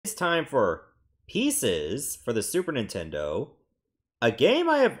time for Pieces for the Super Nintendo. A game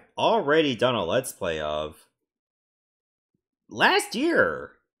I have already done a Let's Play of last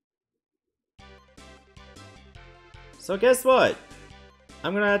year. So guess what?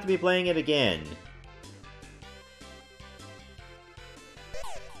 I'm gonna have to be playing it again.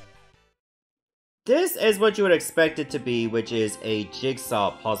 This is what you would expect it to be, which is a jigsaw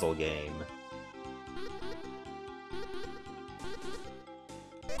puzzle game.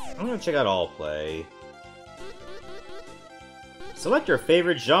 I'm gonna check out All Play. Select your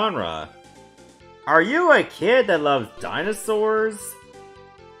favorite genre. Are you a kid that loves dinosaurs?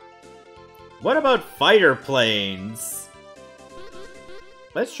 What about fighter planes?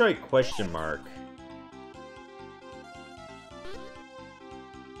 Let's try question mark.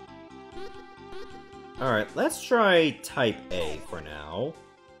 Alright, let's try type A for now.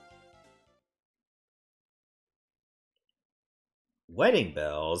 Wedding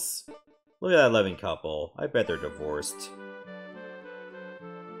bells? Look at that loving couple. I bet they're divorced.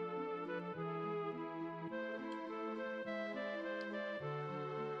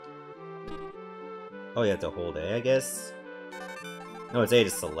 Oh, you have to hold A, I guess? No, it's A to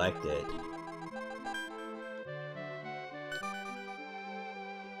select it.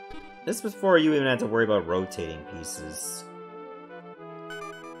 This was before you even had to worry about rotating pieces.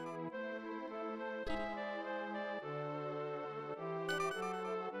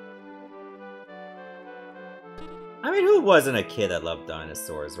 I mean, who wasn't a kid that loved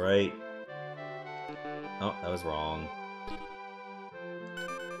dinosaurs, right? Oh, that was wrong.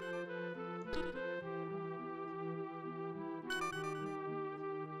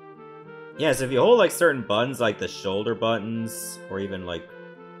 Yeah, so if you hold, like, certain buttons, like the shoulder buttons, or even, like...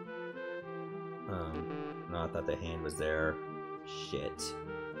 no, I thought the hand was there. Shit.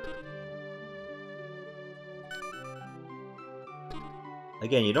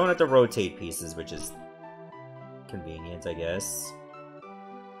 Again, you don't have to rotate pieces, which is convenient, I guess.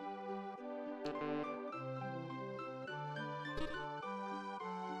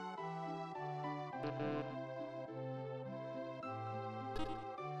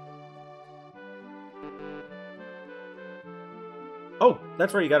 Oh,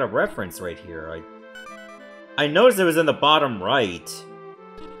 that's where you got a reference right here. I noticed it was in the bottom right.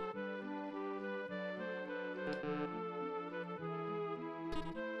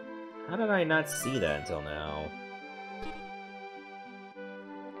 How did I not see that until now?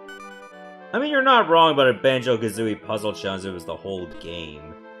 I mean, you're not wrong about a Banjo-Kazooie puzzle challenge. It was the whole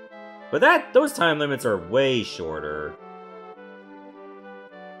game. But those time limits are way shorter.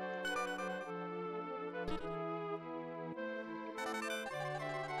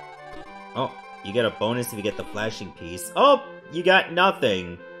 Oh, you get a bonus if you get the flashing piece. Oh, you got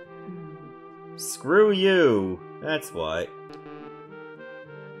nothing. Screw you. That's what.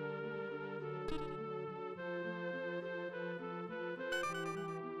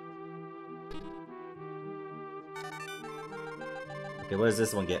 Okay, what does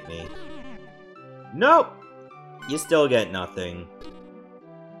this one get me? Nope! You still get nothing.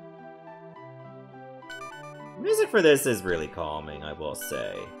 Music for this is really calming, I will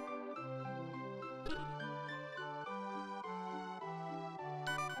say.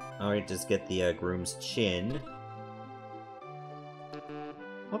 Alright, just get the groom's chin.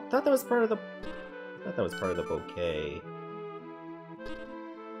 Oh, I thought that was part of the... I thought that was part of the bouquet.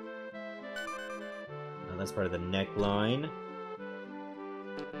 No, that's part of the neckline.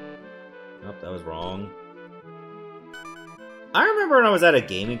 Oh, that was wrong. I remember when I was at a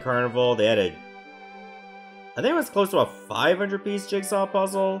gaming carnival, they had a... I think it was close to a 500-piece jigsaw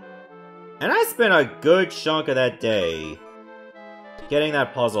puzzle. And I spent a good chunk of that day getting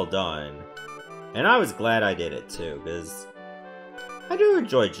that puzzle done. And I was glad I did it too, because I do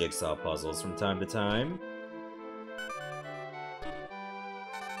enjoy jigsaw puzzles from time to time.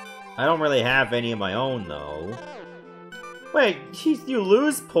 I don't really have any of my own, though. Wait, you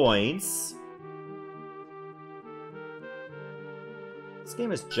lose points? This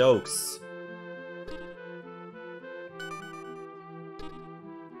game is jokes.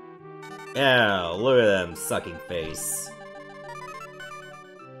 Yeah, look at them, sucking face.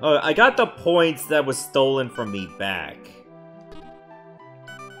 Oh, I got the points that was stolen from me back.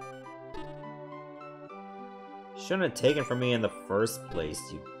 Shouldn't have taken from me in the first place,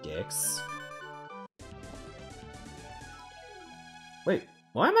 you dicks. Wait,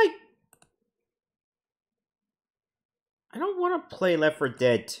 why am I don't want to play Left 4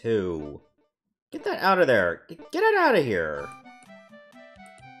 Dead 2. Get that out of there. Get it out of here.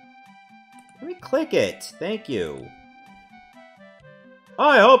 Let me click it. Thank you. Oh,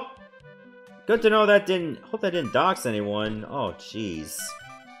 I hope... Good to know that didn't... Hope that didn't dox anyone. Oh, jeez.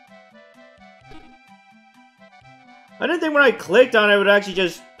 I didn't think when I clicked on it, it would actually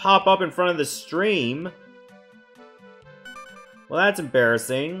just pop up in front of the stream. Well, that's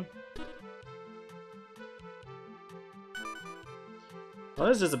embarrassing. Oh,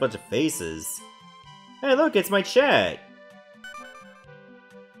 there's just a bunch of faces. Hey, look, it's my chat.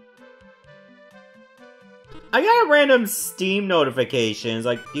 I got a random Steam notifications,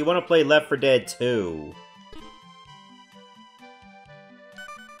 like, do you want to play Left 4 Dead 2?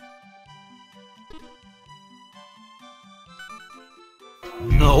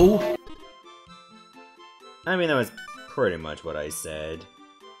 No. I mean, that was pretty much what I said.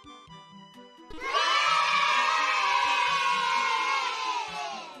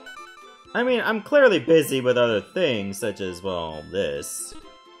 I mean, I'm clearly busy with other things, such as, well, this.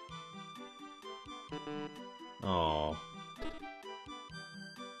 Oh.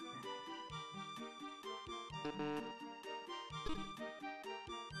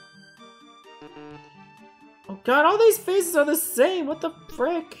 Oh god, all these faces are the same! What the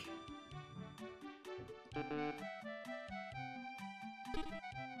frick?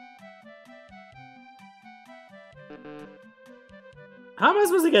 How am I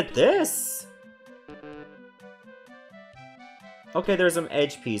supposed to get this? Okay, there's some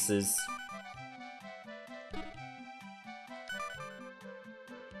edge pieces.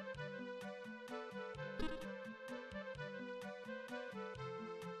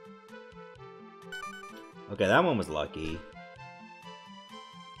 Okay, that one was lucky.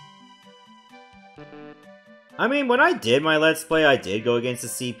 I mean, when I did my Let's Play, I did go against the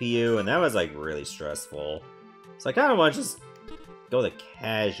CPU, and that was, like, really stressful. So I kind of want to just go the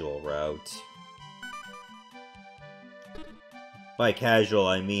casual route. By casual,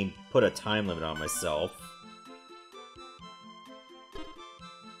 I mean put a time limit on myself.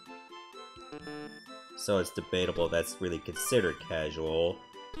 So it's debatable if that's really considered casual.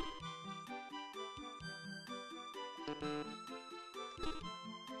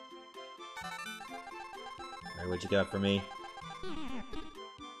 Alright, what you got for me?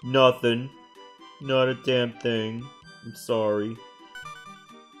 Nothing. Not a damn thing. I'm sorry.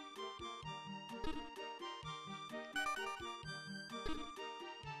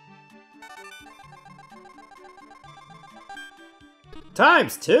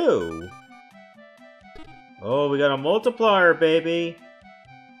 ×2! Oh, we got a multiplier, baby!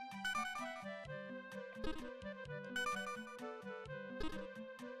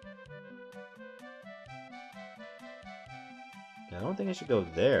 I don't think I should go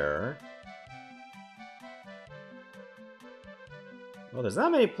there. Well, there's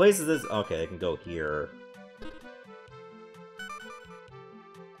not many places this... Okay, I can go here.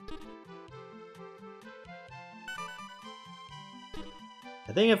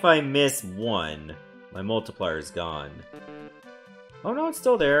 I think if I miss one, my multiplier is gone. Oh no, it's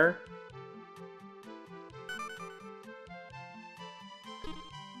still there.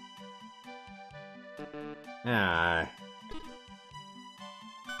 Ah.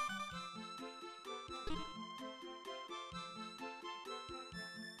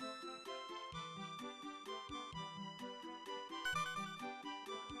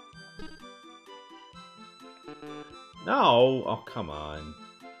 No! Oh, come on.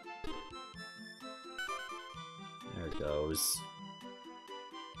 There it goes.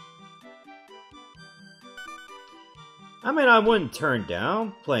 I mean, I wouldn't turn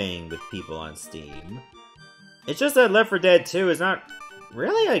down playing with people on Steam. It's just that Left 4 Dead 2 is not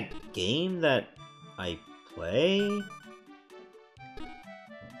really a game that I play.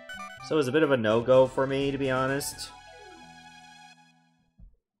 So it's a bit of a no-go for me, to be honest.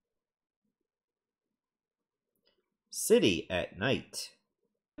 City at night.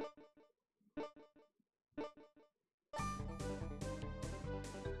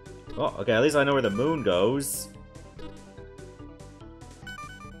 Oh, okay, at least I know where the moon goes.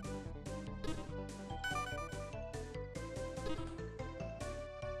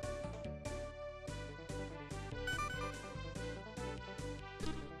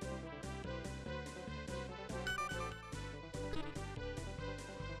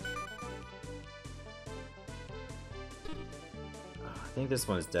 I think this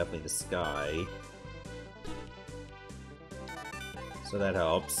one is definitely the sky. So that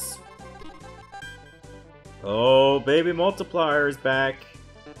helps. Oh, baby multiplier is back.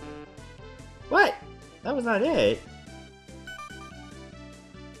 What? That was not it.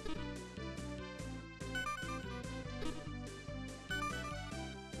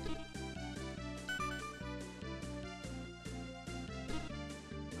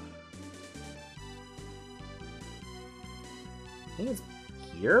 I think it's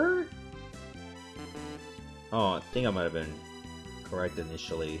here? Oh, I think I might have been correct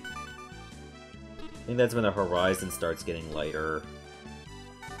initially. I think that's when the horizon starts getting lighter.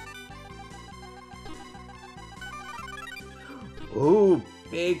 Ooh,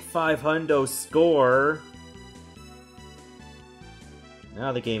 big 500 score!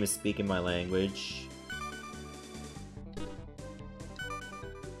 Now the game is speaking my language.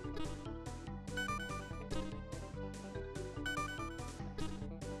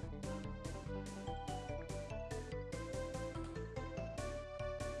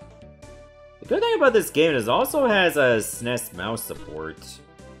 The good thing about this game is it also has a SNES mouse support.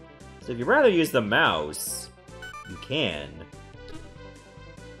 So if you'd rather use the mouse, you can.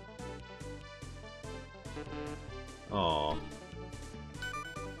 Aww.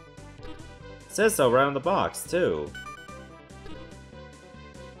 It says so right on the box, too.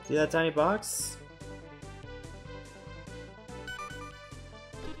 See that tiny box?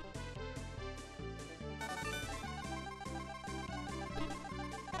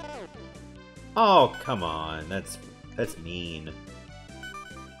 Oh, come on. That's mean.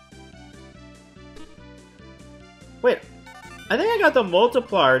 Wait, I think I got the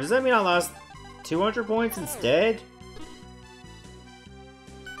multiplier. Does that mean I lost 200 points instead?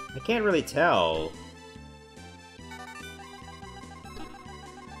 I can't really tell.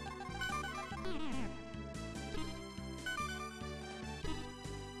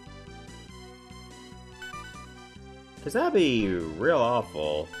 Cause that'd be real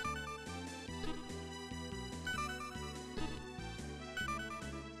awful.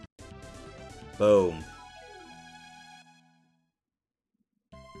 Boom.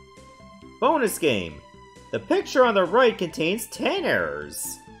 Bonus game. The picture on the right contains 10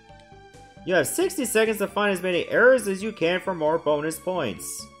 errors. You have 60 seconds to find as many errors as you can for more bonus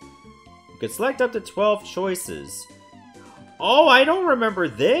points. You can select up to 12 choices. Oh, I don't remember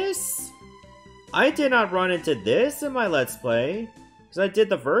this! I did not run into this in my Let's Play, because I did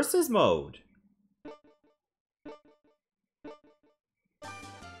the Versus mode.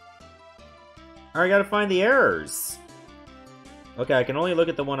 Alright, I gotta find the errors. Okay, I can only look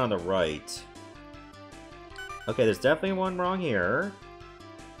at the one on the right. Okay, there's definitely one wrong here.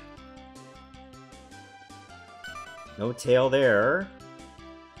 No tail there.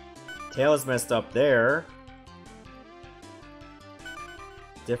 Tail is messed up there.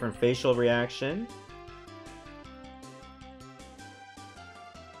 Different facial reaction.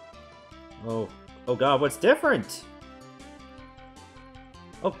 Oh god, what's different?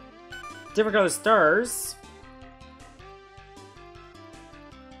 Oh, different color stars.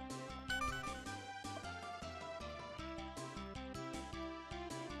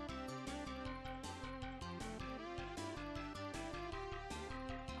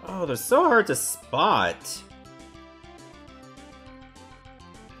 Oh, they're so hard to spot.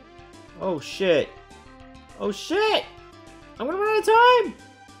 Oh shit. Oh shit! I'm gonna run out of time!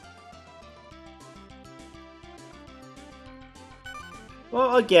 Well,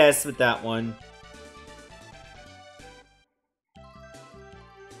 I'll guess with that one.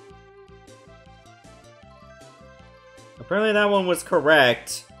 Apparently that one was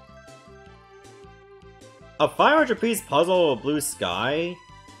correct. A 500-piece puzzle of blue sky?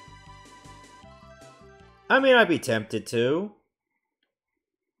 I mean, I'd be tempted to.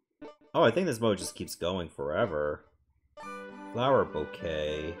 Oh, I think this mode just keeps going forever. Flower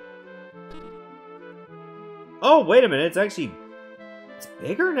bouquet. Oh, wait a minute, it's actually... it's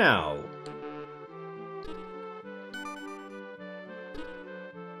bigger now.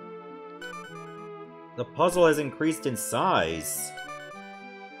 The puzzle has increased in size.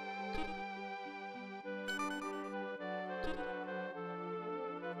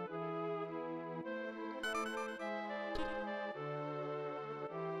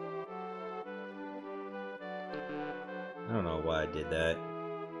 I don't know why I did that.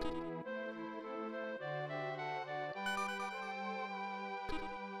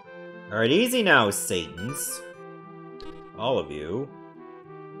 Alright, easy now, Satans. All of you.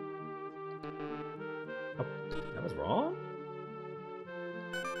 Oh, that was wrong?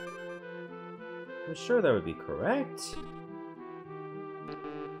 I'm sure that would be correct.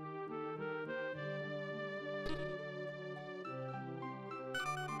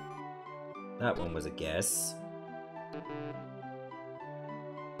 That one was a guess.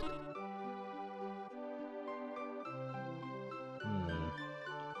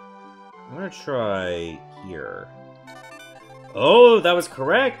 I'm gonna try here. Oh, that was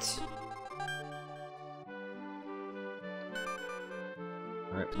correct!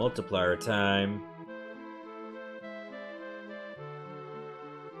 Alright, multiplier time.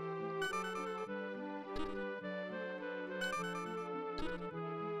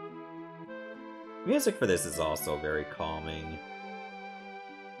 Music for this is also very calming.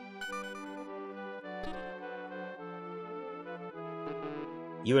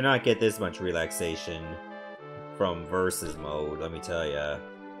 You would not get this much relaxation from versus mode, let me tell ya.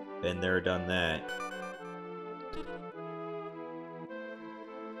 Been there, done that.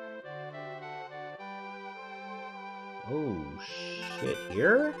 Oh, shit,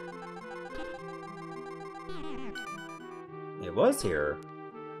 here? It was here.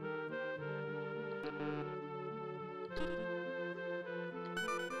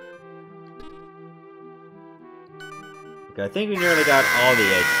 Okay, I think we nearly got all the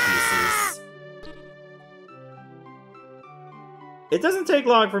edge pieces. It doesn't take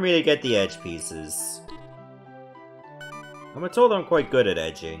long for me to get the edge pieces. I'm told I'm quite good at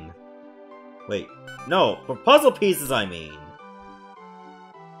edging. Wait, no, for puzzle pieces I mean.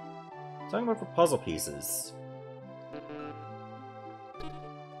 I'm talking about for puzzle pieces.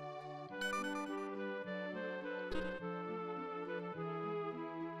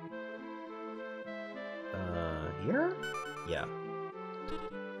 Here? Yeah.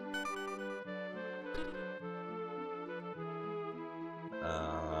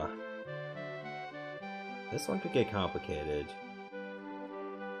 This one could get complicated.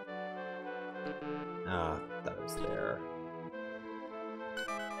 Ah, that was there.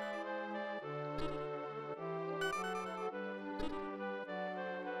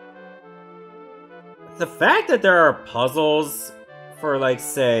 The fact that there are puzzles for, like,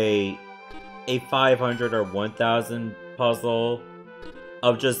 say, a 500 or 1000 puzzle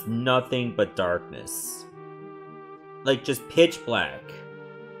of just nothing but darkness. Like, just pitch black.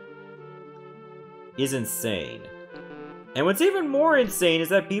 Is insane. And what's even more insane is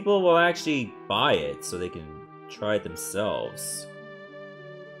that people will actually buy it so they can try it themselves.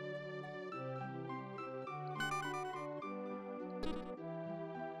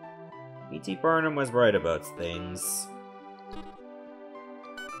 P.T. Barnum was right about things.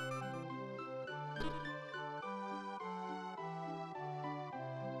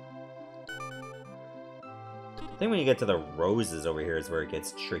 I think when you get to the roses over here is where it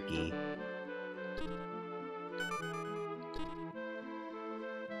gets tricky.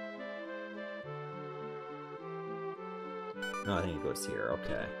 No, I think it goes here,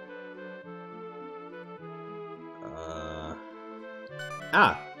 okay.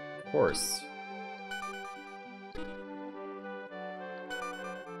 Ah! Of course.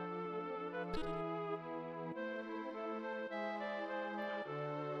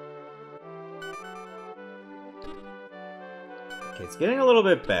 Okay, it's getting a little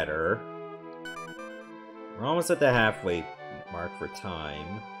bit better. We're almost at the halfway mark for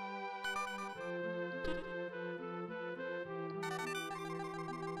time.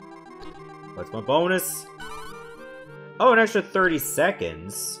 What's my bonus? Oh, an extra 30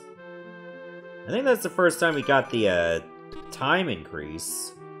 seconds. I think that's the first time we got the time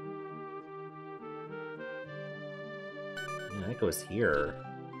increase. Yeah, that goes here.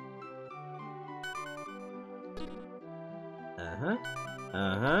 Uh-huh.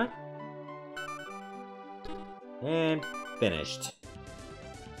 Uh-huh. And finished.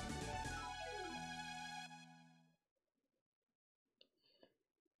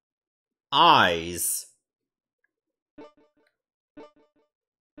 Eyes.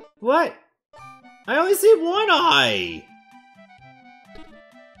 What? I only see one eye!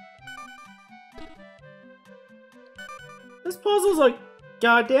 This puzzle's a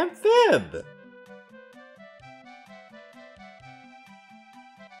goddamn fib!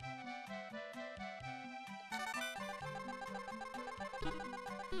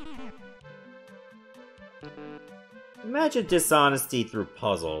 Imagine dishonesty through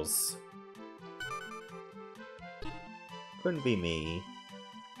puzzles. Couldn't be me.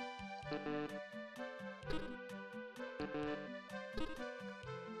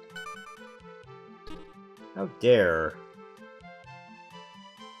 How dare.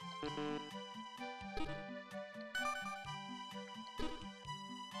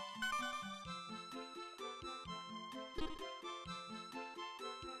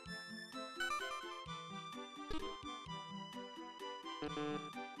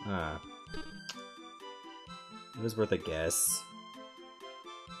 Ah. It was worth a guess.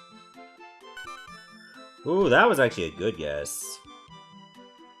 Ooh, that was actually a good guess.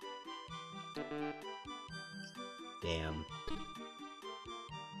 Damn.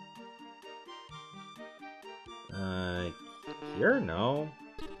 Here? No.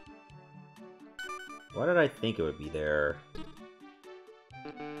 Why did I think it would be there?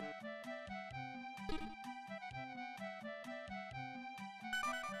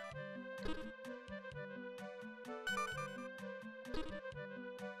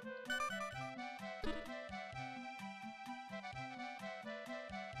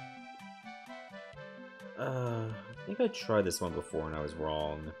 I think I tried this one before and I was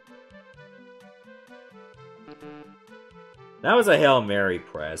wrong. That was a Hail Mary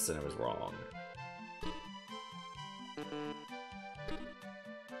press and it was wrong.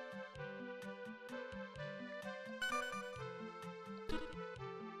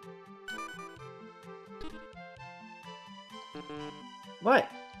 What?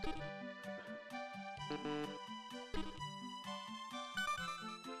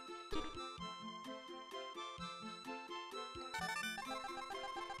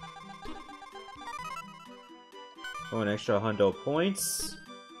 Oh, an extra hundo points.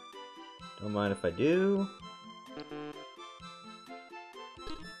 Don't mind if I do.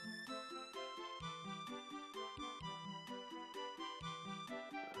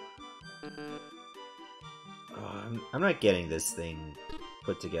 Oh, I'm not getting this thing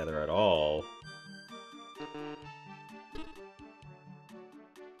put together at all.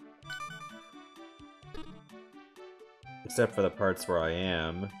 Except for the parts where I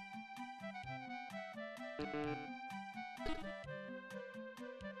am.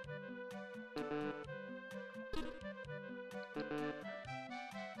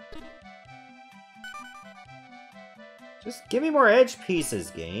 Just give me more edge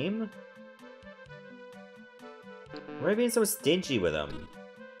pieces, game. Why are you being so stingy with them?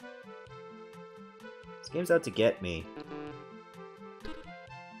 This game's out to get me.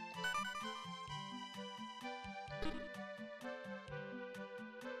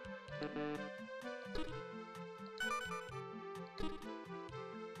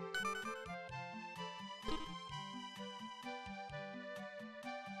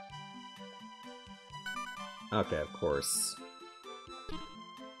 Okay, of course.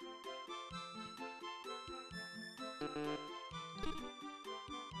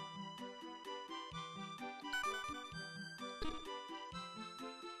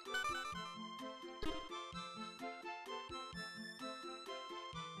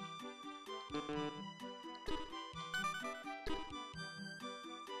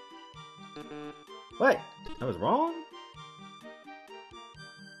 What? I was wrong?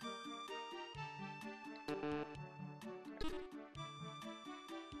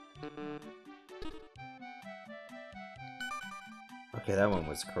 Okay, that one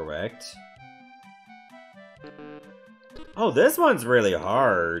was correct. Oh, this one's really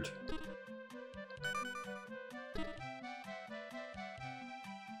hard.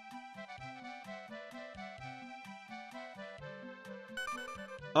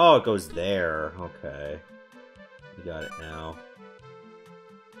 Oh, it goes there. Okay. You got it now.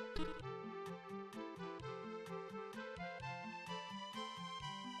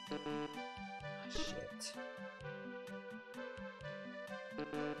 Shit.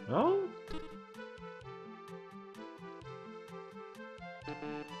 No?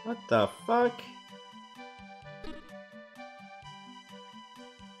 What the fuck?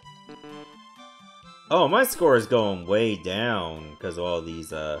 Oh, my score is going way down because of all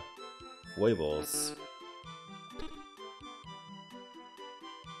these foibles.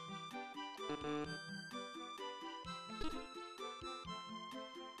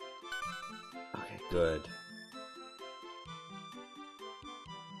 Okay, good.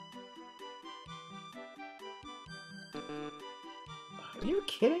 Are you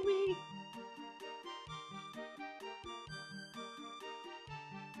kidding me?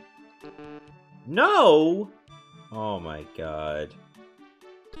 No! Oh my god.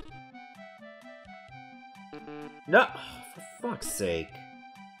 No! For fuck's sake.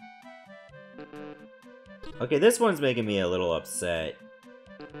 Okay, this one's making me a little upset.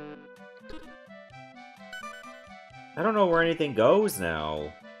 I don't know where anything goes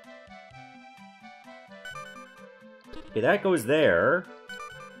now. Okay, that goes there.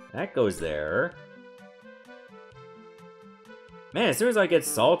 That goes there. Man, as soon as I get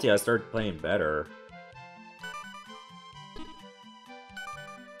salty, I start playing better.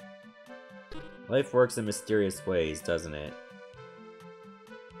 Life works in mysterious ways, doesn't it?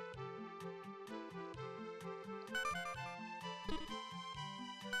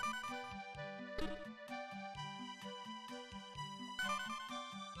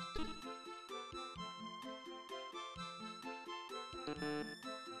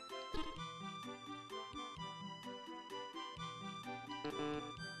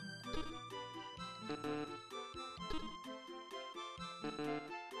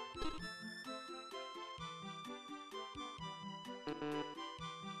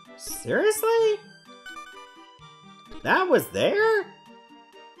 Seriously? That was there? It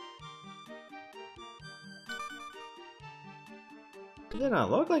did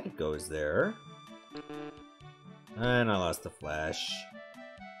not look like it goes there. And I lost the flash.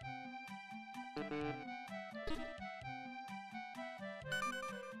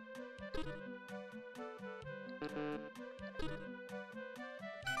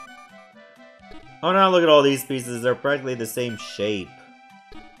 Oh, now look at all these pieces. They're practically the same shape.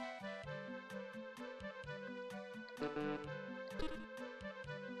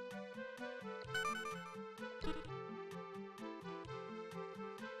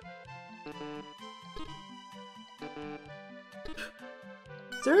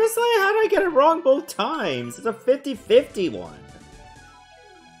 Seriously? How did I get it wrong both times? It's a 50-50 one.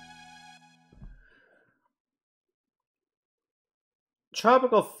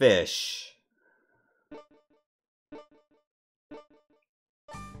 Tropical fish.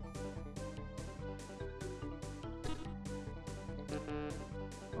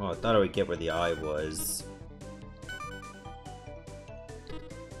 Oh, I thought I would get where the eye was.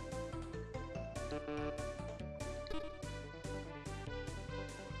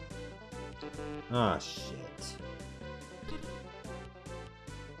 Ah, shit.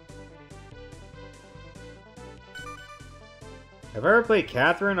 Have I ever played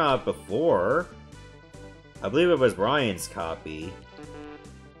Catherine before? I believe it was Ryan's copy.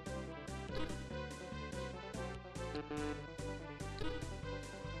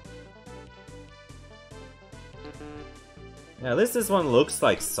 Yeah, at least this one looks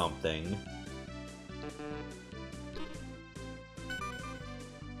like something.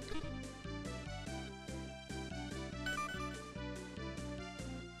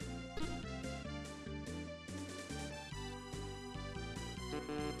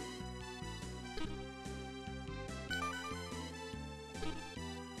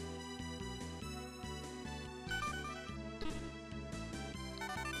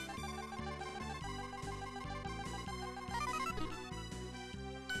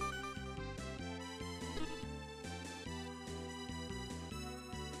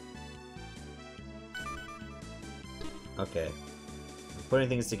 Okay. I'm putting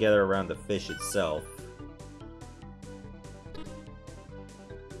things together around the fish itself.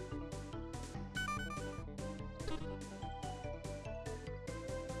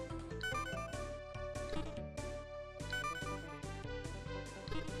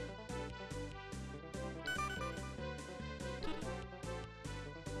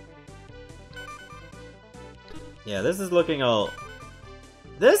 Yeah, this is looking all...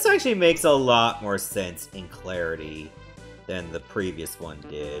 This actually makes a lot more sense in clarity than the previous one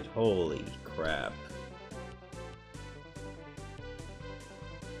did. Holy crap.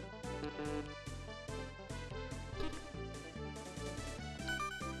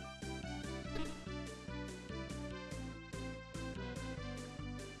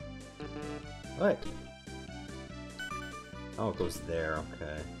 What? Oh, it goes there,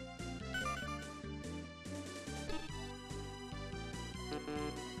 okay.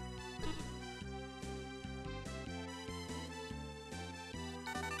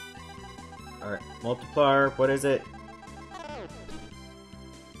 Alright, multiplier, what is it?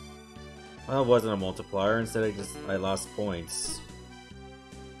 Well, it wasn't a multiplier, instead I lost points.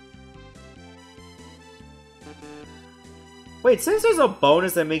 Wait, since there's a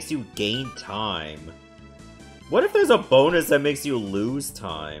bonus that makes you gain time, what if there's a bonus that makes you lose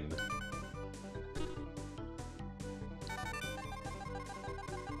time?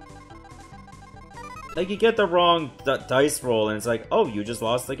 Like, you get the wrong dice roll and it's like, oh, you just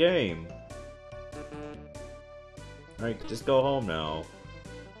lost the game. Alright, just go home now.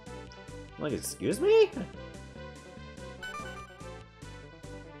 Like, excuse me?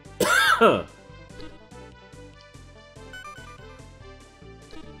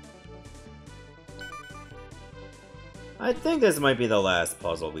 I think this might be the last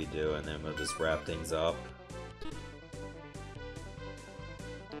puzzle we do, and then we'll just wrap things up.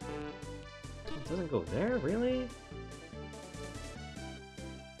 It doesn't go there, really?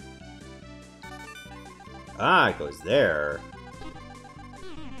 Ah, it goes there.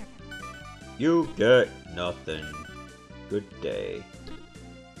 You get nothing. Good day.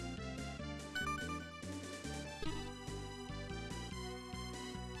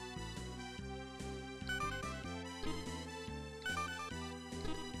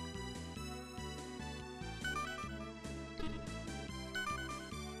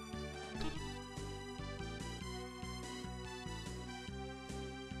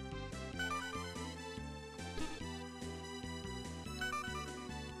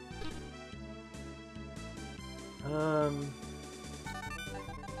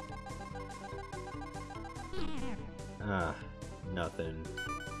 Ah, nothing.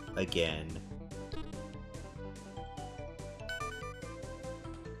 Again.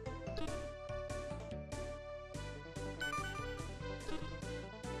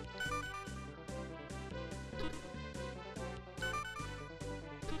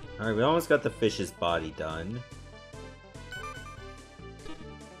 Alright, we almost got the fish's body done.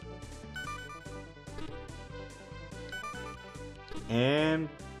 And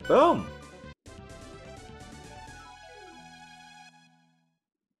boom!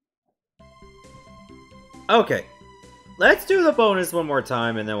 Okay, let's do the bonus one more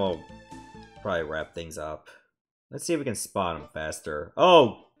time and then we'll probably wrap things up. Let's see if we can spot him faster.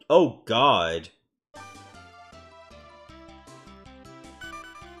 Oh god.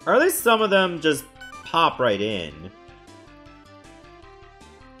 Or at least some of them just pop right in.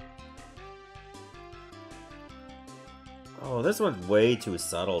 Oh, this one's way too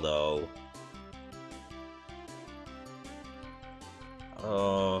subtle though.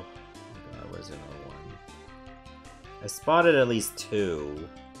 Oh god, where's the other one? I spotted at least 2.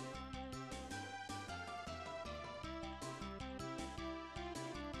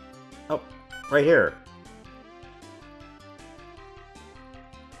 Oh, right here.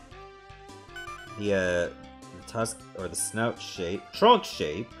 The tusk, or the snout shape, trunk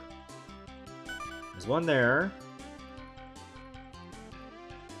shape. There's one there.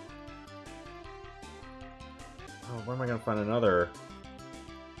 Oh, where am I gonna find another?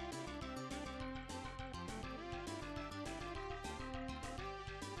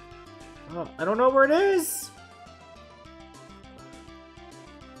 Oh, I don't know where it is!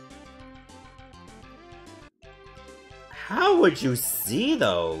 How would you see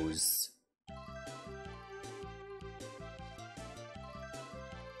those?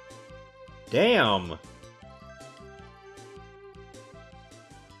 Damn!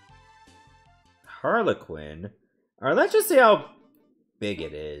 Harlequin? Alright, let's just see how big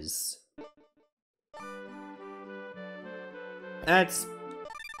it is. That's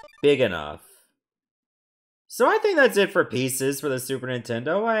big enough. So I think that's it for Pieces for the Super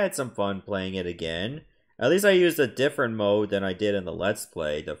Nintendo. I had some fun playing it again. At least I used a different mode than I did in the Let's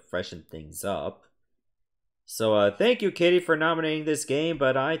Play to freshen things up. So thank you, Kitty, for nominating this game,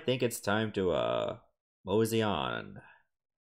 but I think it's time to mosey on.